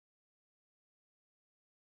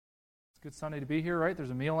Good Sunday to be here, right?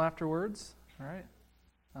 There's a meal afterwards, all right?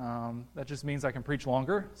 That just means I can preach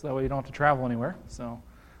longer, so that way you don't have to travel anywhere. So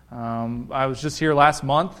I was just here last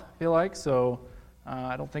month, I feel like, so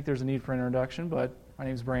I don't think there's a need for an introduction, but my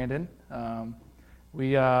name's Brandon. From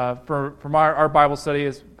our Bible study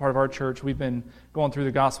as part of our church, we've been going through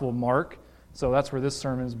the Gospel of Mark, so that's where this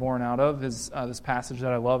sermon is born out of, is this passage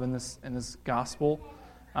that I love in this Gospel.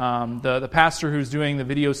 The pastor who's doing the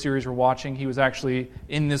video series we're watching, he was actually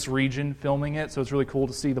in this region filming it, so it's really cool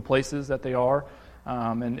to see the places that they are,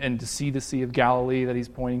 and to see the Sea of Galilee that he's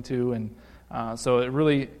pointing to, and so it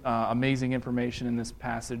really amazing information in this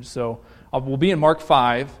passage. So we'll be in Mark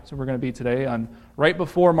 5, so we're going to be today. Right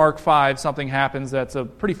before Mark 5, something happens that's a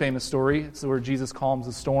pretty famous story. It's where Jesus calms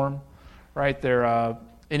the storm, right? They're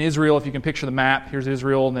in Israel, if you can picture the map, here's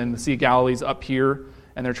Israel, and then the Sea of Galilee's up here,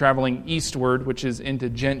 and they're traveling eastward, which is into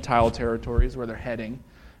Gentile territories where they're heading.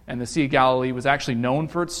 And the Sea of Galilee was actually known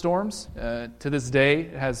for its storms. To this day,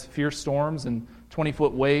 it has fierce storms and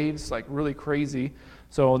 20-foot waves, like really crazy.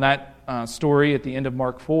 So in that story at the end of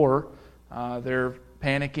Mark 4, they're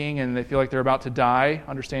panicking and they feel like they're about to die,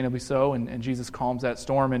 understandably so, and Jesus calms that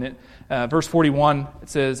storm. And verse 41, it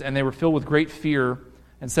says, "And they were filled with great fear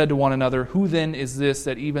and said to one another, 'Who then is this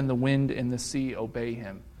that even the wind and the sea obey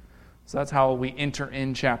him?'" So that's how we enter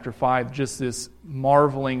in chapter 5, just this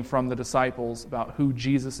marveling from the disciples about who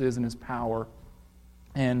Jesus is and his power.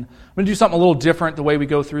 And I'm going to do something a little different the way we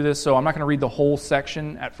go through this, so I'm not going to read the whole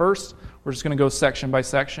section at first. We're just going to go section by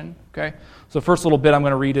section, okay? So the first little bit I'm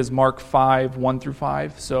going to read is Mark 5, 1 through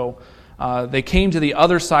 5. So they came to the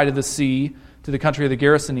other side of the sea, to the country of the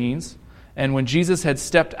Gerasenes, and when Jesus had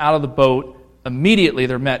stepped out of the boat, immediately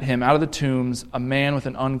there met him out of the tombs a man with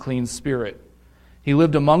an unclean spirit. He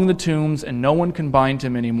lived among the tombs, and no one could bind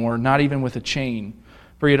him anymore, not even with a chain.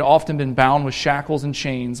 For he had often been bound with shackles and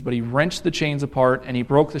chains, but he wrenched the chains apart, and he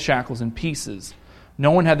broke the shackles in pieces.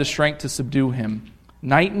 No one had the strength to subdue him.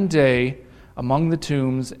 Night and day, among the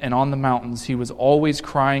tombs and on the mountains, he was always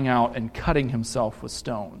crying out and cutting himself with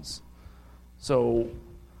stones. So,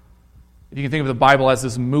 if you can think of the Bible as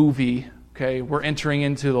this movie, okay, we're entering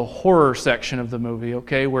into the horror section of the movie,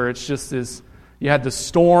 okay, where it's just this. You had the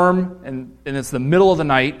storm, and it's the middle of the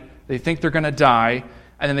night. They think they're going to die,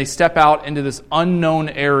 and then they step out into this unknown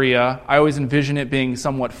area. I always envision it being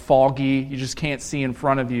somewhat foggy. You just can't see in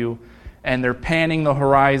front of you. And they're panning the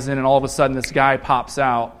horizon, and all of a sudden this guy pops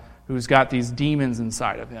out who's got these demons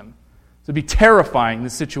inside of him. So it'd be terrifying,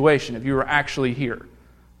 this situation, if you were actually here.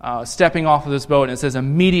 Stepping off of this boat, and it says,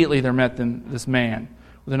 immediately there met them this man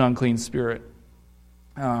with an unclean spirit.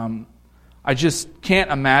 I just can't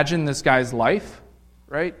imagine this guy's life,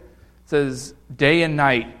 right? It says, day and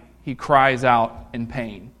night he cries out in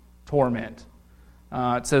pain, torment.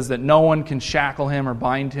 It says that no one can shackle him or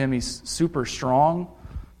bind him. He's super strong,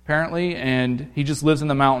 apparently, and he just lives in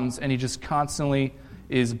the mountains, and he just constantly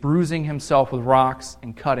is bruising himself with rocks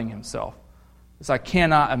and cutting himself. So I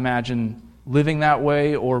cannot imagine living that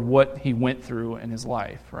way or what he went through in his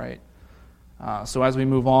life, right? So as we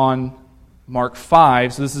move on, Mark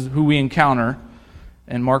 5, so this is who we encounter.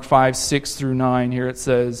 In Mark 5, 6 through 9, here it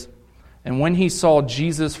says, "And when he saw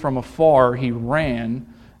Jesus from afar, he ran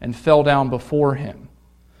and fell down before him.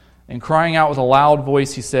 And crying out with a loud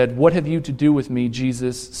voice, he said, 'What have you to do with me,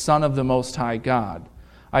 Jesus, Son of the Most High God?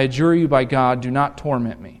 I adjure you by God, do not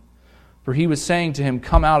torment me.' For he was saying to him,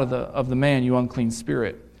 'Come out of the man, you unclean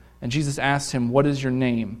spirit.' And Jesus asked him, 'What is your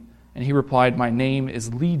name?' And he replied, 'My name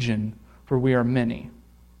is Legion, for we are many.'"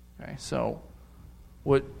 Okay, so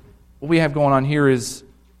what we have going on here is,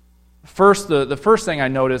 first, the first thing I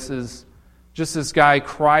notice is just this guy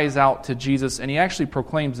cries out to Jesus, and he actually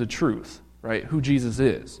proclaims the truth, right? Who Jesus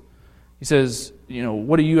is. He says,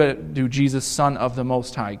 "What do you do, Jesus, Son of the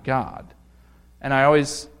Most High God?" And I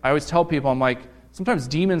always tell people, I'm like, sometimes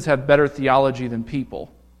demons have better theology than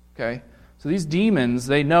people. Okay, so these demons,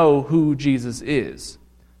 they know who Jesus is.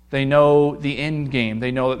 They know the end game.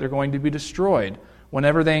 They know that they're going to be destroyed.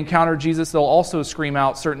 Whenever they encounter Jesus, they'll also scream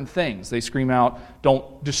out certain things. They scream out,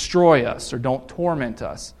 "Don't destroy us," or "Don't torment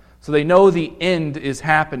us." So they know the end is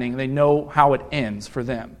happening. They know how it ends for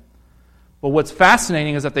them. But what's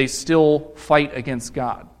fascinating is that they still fight against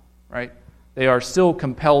God, right? They are still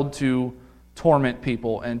compelled to torment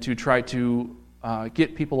people and to try to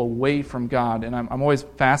get people away from God. And I'm always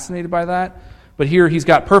fascinated by that. But here he's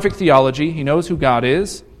got perfect theology. He knows who God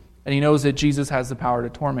is, and he knows that Jesus has the power to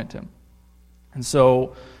torment him. And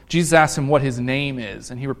so Jesus asks him what his name is,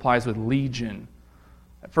 and he replies with Legion.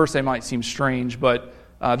 At first they might seem strange, but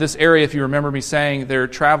this area, if you remember me saying, they're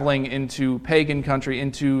traveling into pagan country,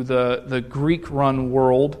 into the Greek-run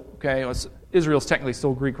world. Okay, Israel's technically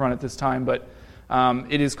still Greek-run at this time, but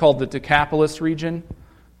It is called the Decapolis region.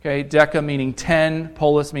 Okay, Deca meaning 10,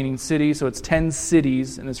 polis meaning city, so it's 10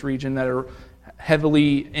 cities in this region that are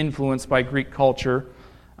heavily influenced by Greek culture.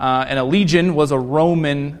 And a legion was a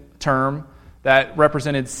Roman term that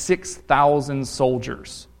represented 6,000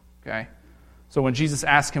 soldiers. Okay, so when Jesus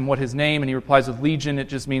asks him what his name, and he replies with legion, it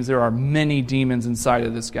just means there are many demons inside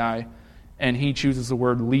of this guy, and he chooses the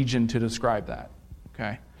word legion to describe that.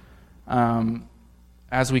 Okay.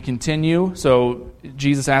 As we continue, so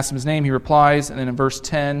Jesus asks him his name, he replies, and then in verse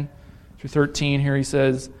 10 through 13 here he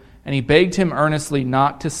says, "And he begged him earnestly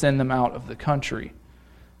not to send them out of the country.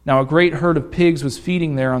 Now a great herd of pigs was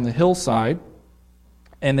feeding there on the hillside,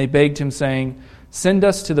 and they begged him, saying, 'Send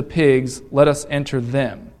us to the pigs, let us enter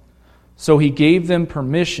them.' So he gave them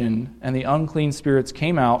permission, and the unclean spirits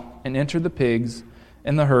came out and entered the pigs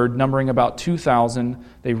in the herd, numbering about 2,000.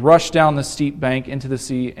 They rushed down the steep bank into the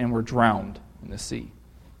sea and were drowned in the sea."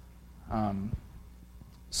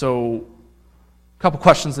 So, a couple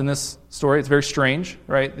questions in this story. It's very strange,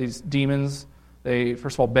 right? These demons, they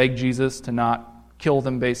first of all beg Jesus to not kill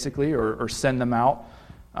them, basically, or send them out.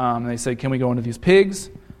 They say, "Can we go into these pigs?"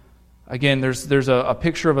 Again, there's a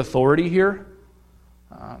picture of authority here.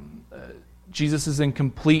 Jesus is in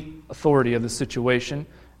complete authority of the situation.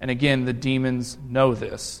 And again, the demons know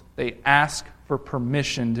this. They ask for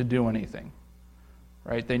permission to do anything.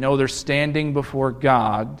 Right? They know they're standing before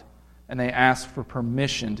God, and they ask for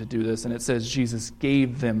permission to do this. And it says Jesus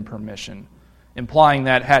gave them permission, implying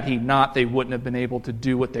that had he not, they wouldn't have been able to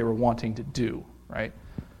do what they were wanting to do. Right?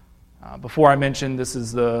 Before I mentioned, this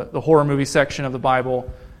is the horror movie section of the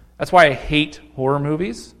Bible. That's why I hate horror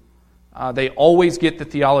movies. They always get the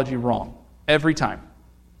theology wrong. Every time.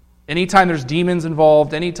 Anytime there's demons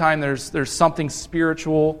involved, anytime there's something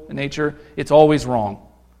spiritual in nature, it's always wrong.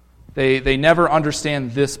 They never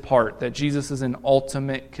understand this part, that Jesus is in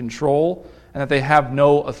ultimate control and that they have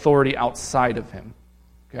no authority outside of him.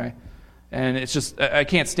 Okay? And it's just, I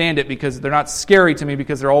can't stand it because they're not scary to me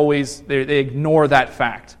because they ignore that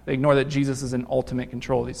fact. They ignore that Jesus is in ultimate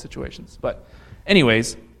control of these situations. But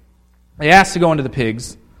anyways, they asked to go into the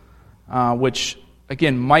pigs, which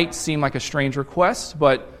again might seem like a strange request,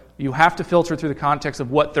 but you have to filter through the context of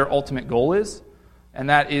what their ultimate goal is, and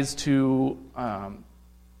that is to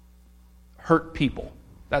hurt people.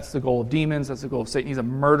 That's the goal of demons. That's the goal of Satan. He's a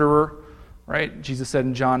murderer, right? Jesus said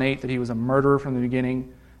in John 8 that he was a murderer from the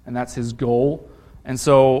beginning, and that's his goal. And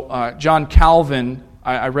so John Calvin,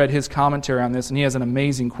 I read his commentary on this, and he has an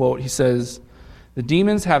amazing quote. He says, "The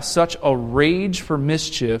demons have such a rage for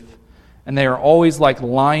mischief, and they are always like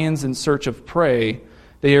lions in search of prey.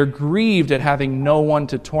 They are grieved at having no one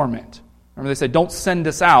to torment." Remember, they said, "Don't send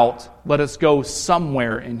us out. Let us go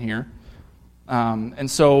somewhere in here." And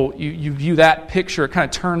so you view that picture, it kind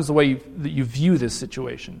of turns the way you view this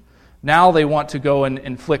situation. Now they want to go and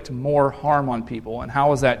inflict more harm on people. And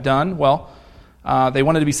how is that done? Well, they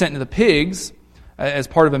wanted to be sent into the pigs as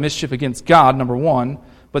part of a mischief against God, number one,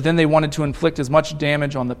 but then they wanted to inflict as much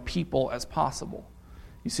damage on the people as possible.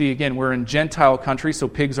 You see, again, we're in Gentile country, so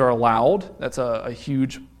pigs are allowed. That's a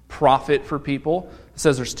huge profit for people. It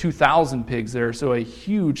says there's 2,000 pigs there, so a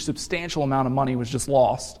huge, substantial amount of money was just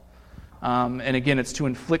lost. And again, it's to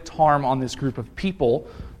inflict harm on this group of people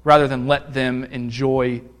rather than let them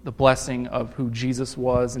enjoy the blessing of who Jesus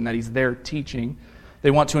was and that he's there teaching.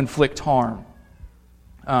 They want to inflict harm.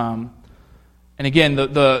 And again,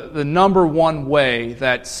 the number one way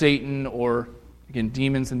that Satan, or again,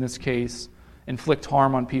 demons in this case, inflict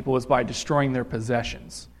harm on people is by destroying their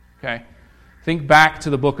possessions. Okay? Think back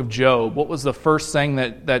to the book of Job. What was the first thing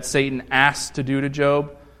that Satan asked to do to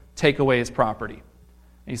Job? Take away his property.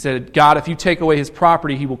 He said, "God, if you take away his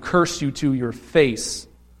property, he will curse you to your face."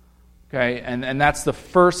 Okay? And that's the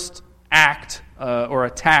first act, or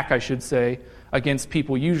attack, I should say, against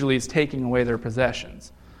people usually is taking away their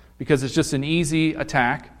possessions. Because it's just an easy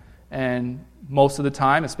attack, and most of the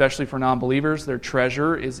time, especially for non-believers, their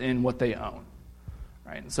treasure is in what they own.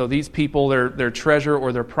 Right? So these people, their treasure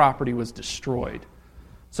or their property was destroyed.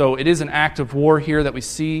 So it is an act of war here that we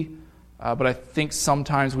see, but I think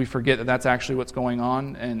sometimes we forget that that's actually what's going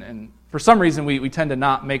on. And for some reason, we tend to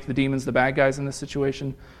not make the demons the bad guys in this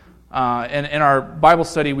situation. And in our Bible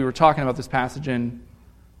study, we were talking about this passage, and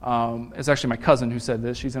it's actually my cousin who said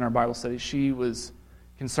this. She's in our Bible study. She was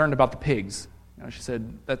concerned about the pigs. She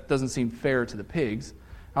said, that doesn't seem fair to the pigs.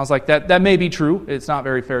 I was like, that may be true. It's not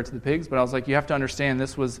very fair to the pigs, but I was like, you have to understand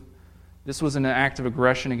this was an act of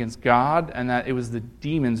aggression against God, and that it was the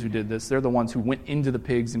demons who did this. They're the ones who went into the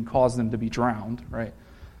pigs and caused them to be drowned, right?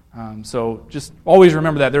 So just always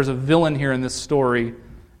remember that. There's a villain here in this story,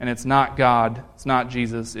 and it's not God, it's not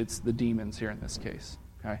Jesus, it's the demons here in this case.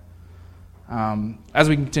 Okay. As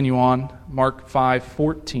we continue on, Mark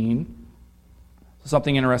 5:14,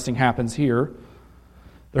 something interesting happens here.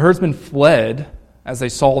 The herdsmen fled as they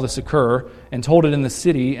saw this occur and told it in the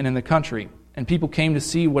city and in the country. And people came to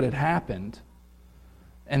see what had happened.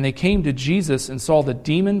 And they came to Jesus and saw the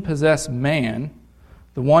demon-possessed man,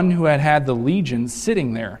 the one who had had the legion,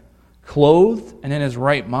 sitting there, clothed and in his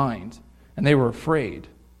right mind. And they were afraid.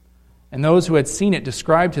 And those who had seen it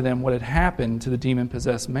described to them what had happened to the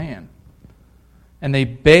demon-possessed man. And they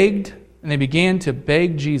began to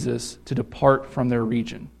beg Jesus to depart from their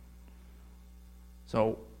region.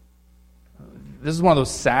 So, this is one of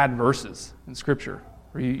those sad verses in Scripture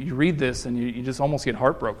where you read this and you just almost get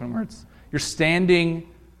heartbroken, where you're standing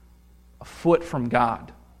a foot from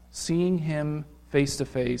God, seeing Him face to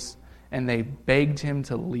face, and they begged Him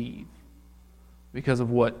to leave because of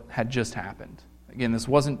what had just happened. Again, this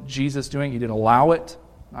wasn't Jesus doing it. He didn't allow it.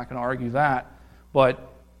 I'm not going to argue that. But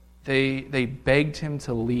they begged Him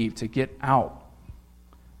to leave, to get out.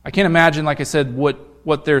 I can't imagine, like I said,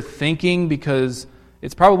 what they're thinking, because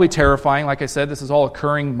it's probably terrifying. Like I said, this is all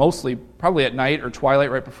occurring mostly probably at night or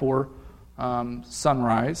twilight right before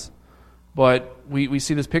sunrise. But we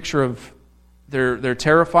see this picture of they're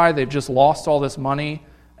terrified, they've just lost all this money,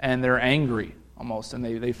 and they're angry almost, and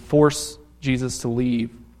they force Jesus to leave.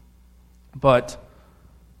 But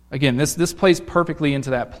again, this plays perfectly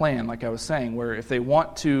into that plan, like I was saying, where if they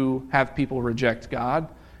want to have people reject God,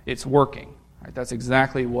 it's working. Right? That's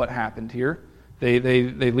exactly what happened here. They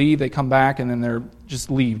leave, they come back, and then they're just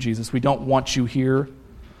leave, Jesus. We don't want you here.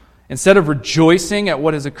 Instead of rejoicing at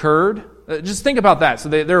what has occurred, just think about that. So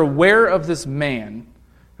they're aware of this man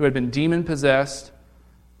who had been demon-possessed.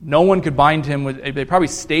 No one could bind him. They probably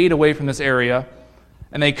stayed away from this area.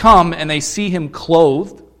 And they come and they see him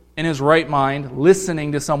clothed in his right mind,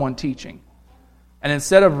 listening to someone teaching. And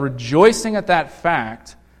instead of rejoicing at that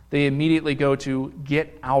fact, they immediately go to,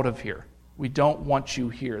 get out of here. We don't want you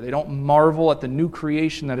here. They don't marvel at the new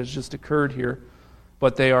creation that has just occurred here,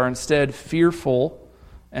 but they are instead fearful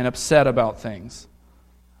and upset about things.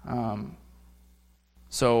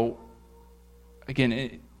 So,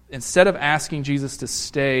 again, instead of asking Jesus to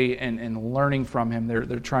stay and learning from him,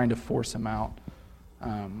 they're trying to force him out.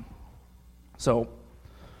 So,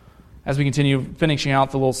 as we continue finishing out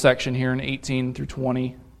the little section here in 18 through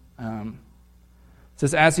 20, it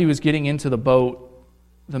says, as he was getting into the boat,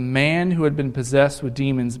 the man who had been possessed with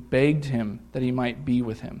demons begged him that he might be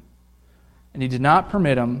with him. And he did not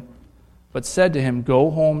permit him, but said to him, go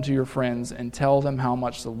home to your friends and tell them how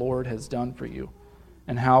much the Lord has done for you,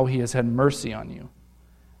 and how he has had mercy on you.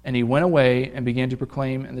 And he went away and began to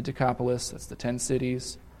proclaim in the Decapolis, that's the 10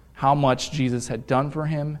 cities, how much Jesus had done for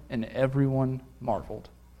him, and everyone marveled.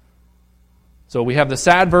 So we have the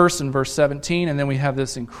sad verse in verse 17, and then we have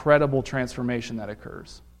this incredible transformation that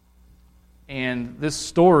occurs. And this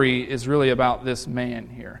story is really about this man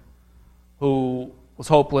here who was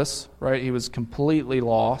hopeless, right? He was completely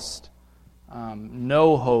lost,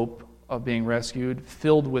 no hope of being rescued,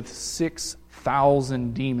 filled with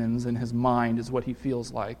 6,000 demons in his mind is what he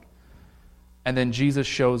feels like. And then Jesus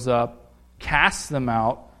shows up, casts them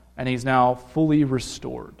out, and he's now fully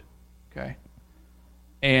restored. Okay?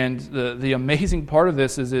 And the amazing part of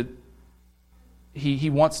this is that he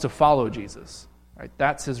wants to follow Jesus. Right?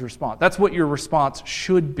 That's his response. That's what your response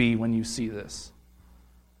should be when you see this.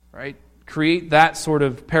 Right? Create that sort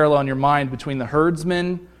of parallel in your mind between the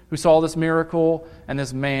herdsman who saw this miracle and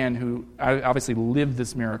this man who obviously lived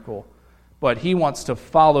this miracle. But he wants to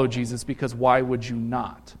follow Jesus because why would you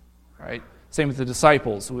not? Right? Same with the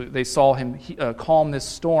disciples. They saw him calm this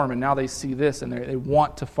storm, and now they see this, and they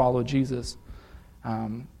want to follow Jesus.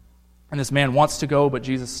 And this man wants to go, but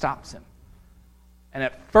Jesus stops him. And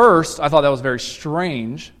at first, I thought that was very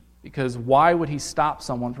strange, because why would he stop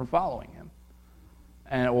someone from following him?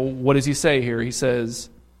 And well, what does he say here? He says,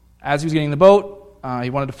 as he was getting in the boat, he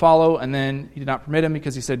wanted to follow, and then he did not permit him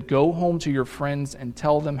because he said, go home to your friends and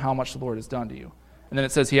tell them how much the Lord has done to you. And then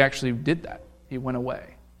it says he actually did that. He went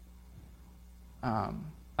away.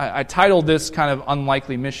 I titled this kind of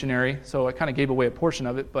Unlikely Missionary, so I kind of gave away a portion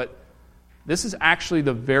of it, but this is actually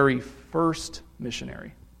the very first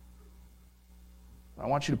missionary. I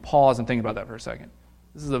want you to pause and think about that for a second.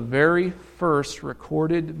 This is the very first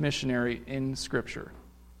recorded missionary in Scripture,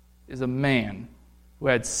 is a man who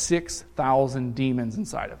had 6,000 demons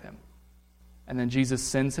inside of him. And then Jesus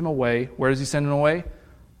sends him away. Where does he send him away?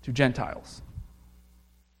 To Gentiles.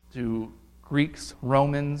 To Greeks,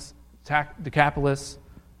 Romans, Decapolis.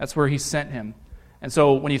 That's where he sent him. And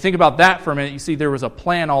so when you think about that for a minute, you see there was a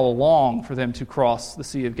plan all along for them to cross the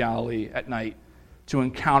Sea of Galilee at night to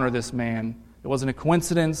encounter this man. It wasn't a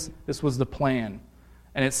coincidence. This was the plan.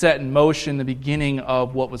 And it set in motion the beginning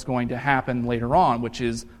of what was going to happen later on, which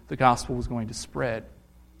is the gospel was going to spread.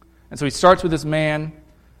 And so he starts with this man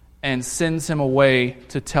and sends him away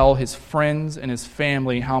to tell his friends and his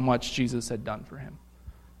family how much Jesus had done for him.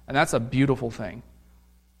 And that's a beautiful thing.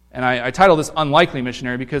 And I title this Unlikely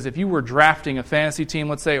Missionary because if you were drafting a fantasy team,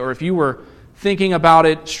 let's say, or if you were thinking about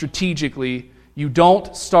it strategically, you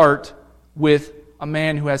don't start with a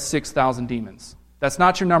man who has 6,000 demons. That's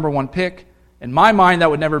not your number one pick. In my mind,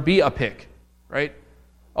 that would never be a pick, right?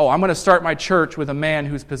 Oh, I'm going to start my church with a man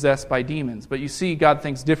who's possessed by demons. But you see, God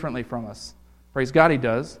thinks differently from us. Praise God, he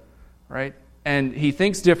does, right? And he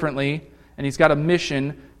thinks differently, and he's got a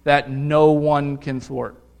mission that no one can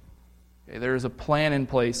thwart. Okay, there is a plan in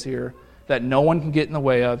place here that no one can get in the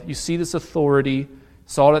way of. You see this authority.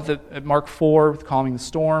 Saw it at Mark 4 with calming the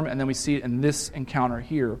storm, and then we see it in this encounter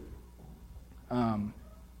here.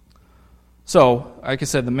 So, like I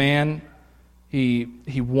said, the man...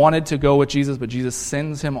 He wanted to go with Jesus, but Jesus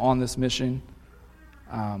sends him on this mission.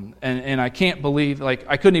 And I can't believe,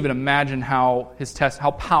 I couldn't even imagine how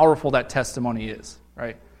powerful that testimony is,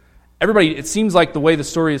 right? Everybody, it seems like the way the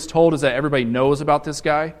story is told is that everybody knows about this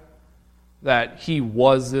guy, that he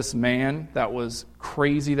was this man that was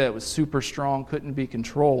crazy, that was super strong, couldn't be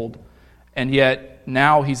controlled. And yet,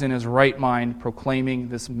 now he's in his right mind proclaiming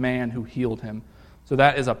this man who healed him. So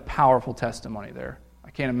that is a powerful testimony there.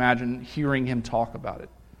 I can't imagine hearing him talk about it.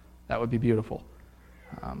 That would be beautiful.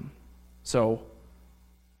 So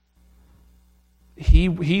he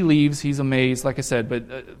leaves. He's amazed, like I said.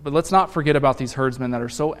 But let's not forget about these herdsmen that are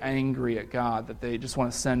so angry at God that they just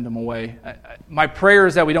want to send him away. My prayer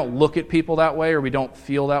is that we don't look at people that way or we don't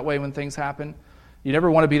feel that way when things happen. You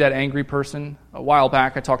never want to be that angry person. A while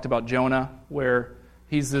back I talked about Jonah, where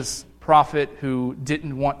he's this prophet who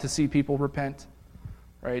didn't want to see people repent.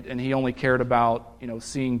 Right? And he only cared about,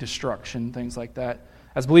 seeing destruction, things like that.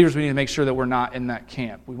 As believers, we need to make sure that we're not in that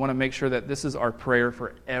camp. We want to make sure that this is our prayer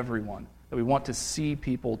for everyone, that we want to see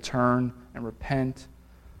people turn and repent.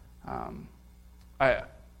 When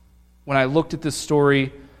I looked at this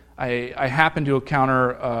story, I happened to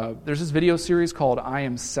encounter, there's this video series called I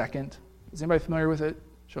Am Second. Is anybody familiar with it?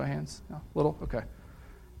 Show of hands? No? Little? Okay.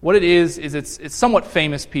 What it is it's somewhat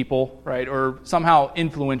famous people, right, or somehow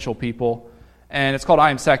influential people. And it's called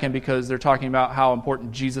I Am Second because they're talking about how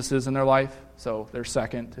important Jesus is in their life. So they're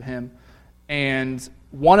second to him. And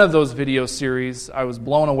one of those video series I was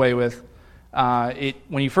blown away with.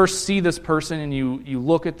 When you first see this person and you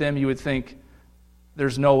look at them, you would think,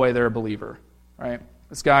 there's no way they're a believer. Right?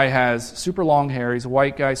 This guy has super long hair. He's a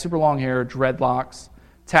white guy, super long hair, dreadlocks,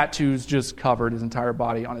 tattoos just covered his entire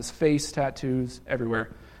body. On his face, tattoos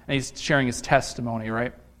everywhere. And he's sharing his testimony,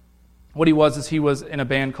 right? What he was in a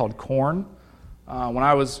band called Korn. When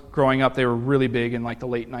I was growing up, they were really big in the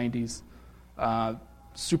late 90s.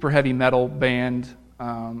 Super heavy metal band,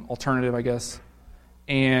 alternative, I guess.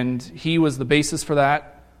 And he was the bassist for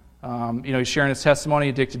that. He's sharing his testimony,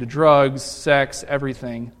 addicted to drugs, sex,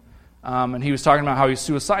 everything. And he was talking about how he was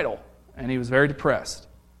suicidal, and he was very depressed.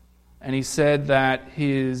 And he said that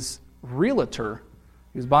his realtor,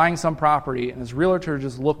 he was buying some property, and his realtor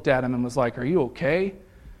just looked at him and was like, "Are you okay?"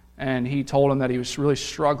 And he told him that he was really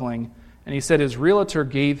struggling. And he said his realtor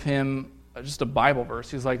gave him just a Bible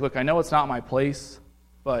verse. He's like, "Look, I know it's not my place,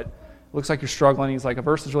 but it looks like you're struggling." He's like, "A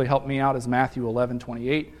verse that's really helped me out is Matthew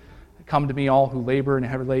 11:28. Come to me, all who labor and are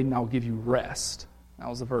heavy laden, and I will give you rest." That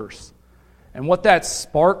was the verse. And what that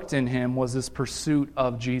sparked in him was this pursuit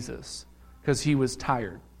of Jesus, because he was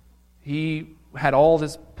tired. He had all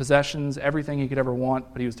his possessions, everything he could ever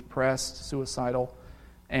want, but he was depressed, suicidal,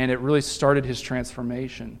 and it really started his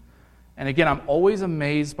transformation. And again, I'm always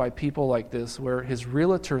amazed by people like this, where his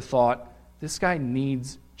realtor thought, this guy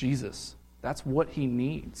needs Jesus. That's what he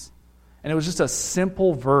needs. And it was just a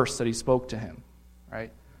simple verse that he spoke to him,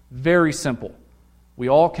 right? Very simple. We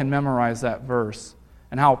all can memorize that verse,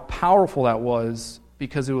 and how powerful that was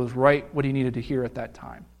because it was right what he needed to hear at that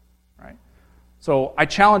time, right? So I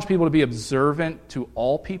challenge people to be observant to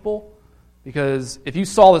all people, because if you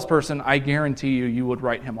saw this person, I guarantee you would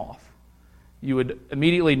write him off. You would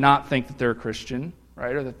immediately not think that they're a Christian,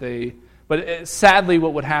 right? But sadly,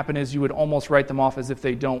 what would happen is you would almost write them off as if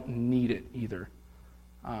they don't need it either.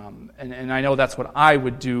 And I know that's what I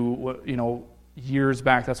would do, years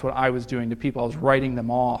back. That's what I was doing to people. I was writing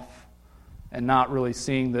them off and not really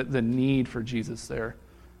seeing the need for Jesus there.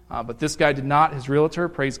 But this guy did not. His realtor,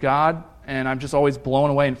 praise God. And I'm just always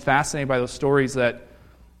blown away and fascinated by those stories that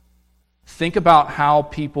think about how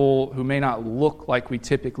people who may not look like we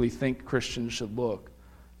typically think Christians should look,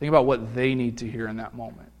 think about what they need to hear in that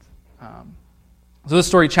moment. So this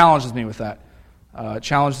story challenges me with that. It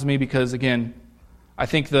challenges me because, again, I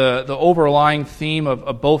think the overlying theme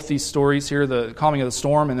of both these stories here, the calming of the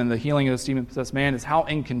storm and then the healing of the demon-possessed man, is how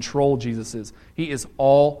in control Jesus is. He is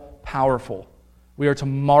all-powerful. We are to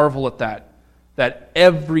marvel at that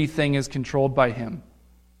everything is controlled by Him.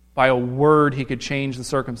 By a word, He could change the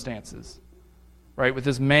circumstances. Right? With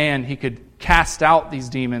this man, He could cast out these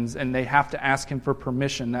demons, and they have to ask Him for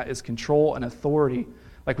permission. That is control and authority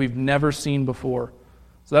like we've never seen before.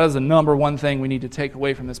 So that is the number one thing we need to take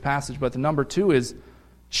away from this passage. But the number two is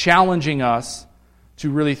challenging us to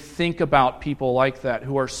really think about people like that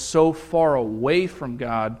who are so far away from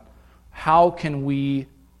God. How can we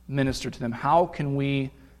minister to them? How can we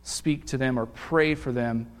speak to them or pray for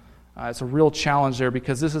them? It's a real challenge there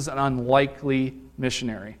because this is an unlikely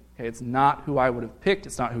missionary. Okay, it's not who I would have picked.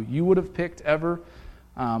 It's not who you would have picked ever.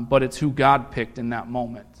 But it's who God picked in that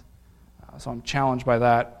moment. So I'm challenged by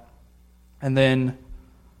that. And then,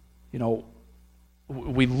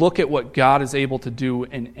 we look at what God is able to do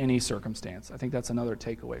in any circumstance. I think that's another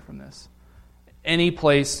takeaway from this. Any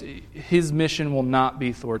place, His mission will not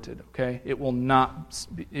be thwarted, okay? It will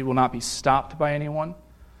not be stopped by anyone.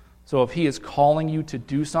 So if He is calling you to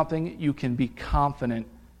do something, you can be confident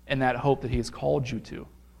in that hope that He has called you to.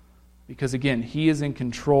 Because again, He is in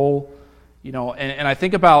control, and I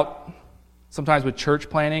think about sometimes with church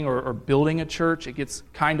planning or building a church, it gets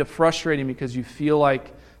kind of frustrating because you feel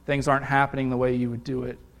like things aren't happening the way you would do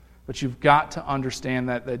it. But you've got to understand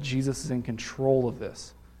that Jesus is in control of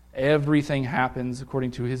this. Everything happens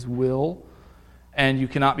according to His will, and you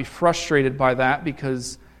cannot be frustrated by that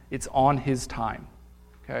because it's on His time.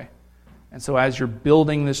 Okay? And so as you're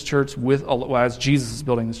building this church as Jesus is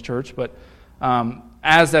building this church, but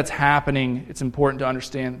as that's happening, it's important to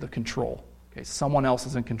understand the control. Okay? Someone else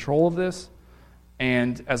is in control of this,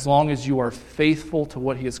 and as long as you are faithful to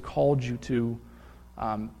what He has called you to,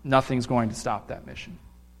 nothing's going to stop that mission.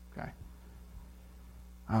 Okay.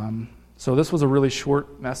 So this was a really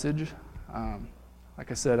short message. Like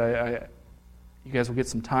I said, you guys will get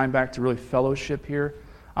some time back to really fellowship here.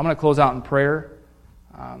 I'm going to close out in prayer.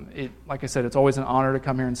 Like I said, it's always an honor to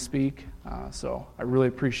come here and speak. So I really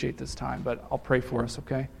appreciate this time. But I'll pray for us.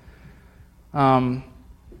 Okay. Father,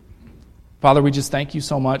 we just thank You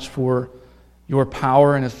so much for Your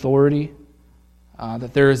power and authority.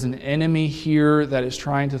 That there is an enemy here that is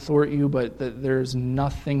trying to thwart You, but that there is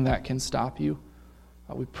nothing that can stop You.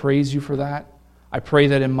 We praise You for that. I pray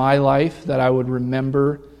that in my life that I would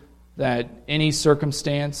remember that any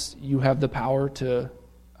circumstance You have the power to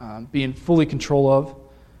be in fully control of.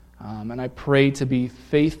 And I pray to be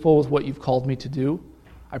faithful with what You've called me to do.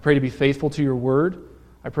 I pray to be faithful to Your word.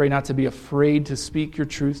 I pray not to be afraid to speak Your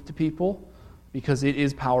truth to people because it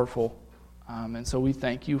is powerful. And so we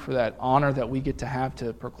thank You for that honor that we get to have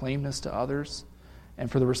to proclaim this to others.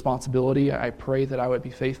 And for the responsibility, I pray that I would be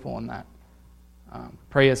faithful in that.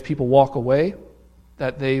 Pray as people walk away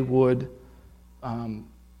that they would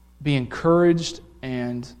be encouraged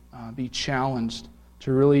and be challenged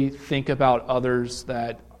to really think about others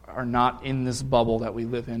that are not in this bubble that we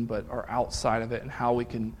live in, but are outside of it, and how we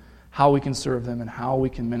can serve them and how we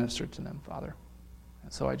can minister to them, Father.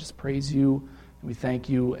 And so I just praise You, and we thank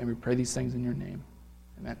You, and we pray these things in Your name.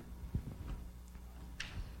 Amen.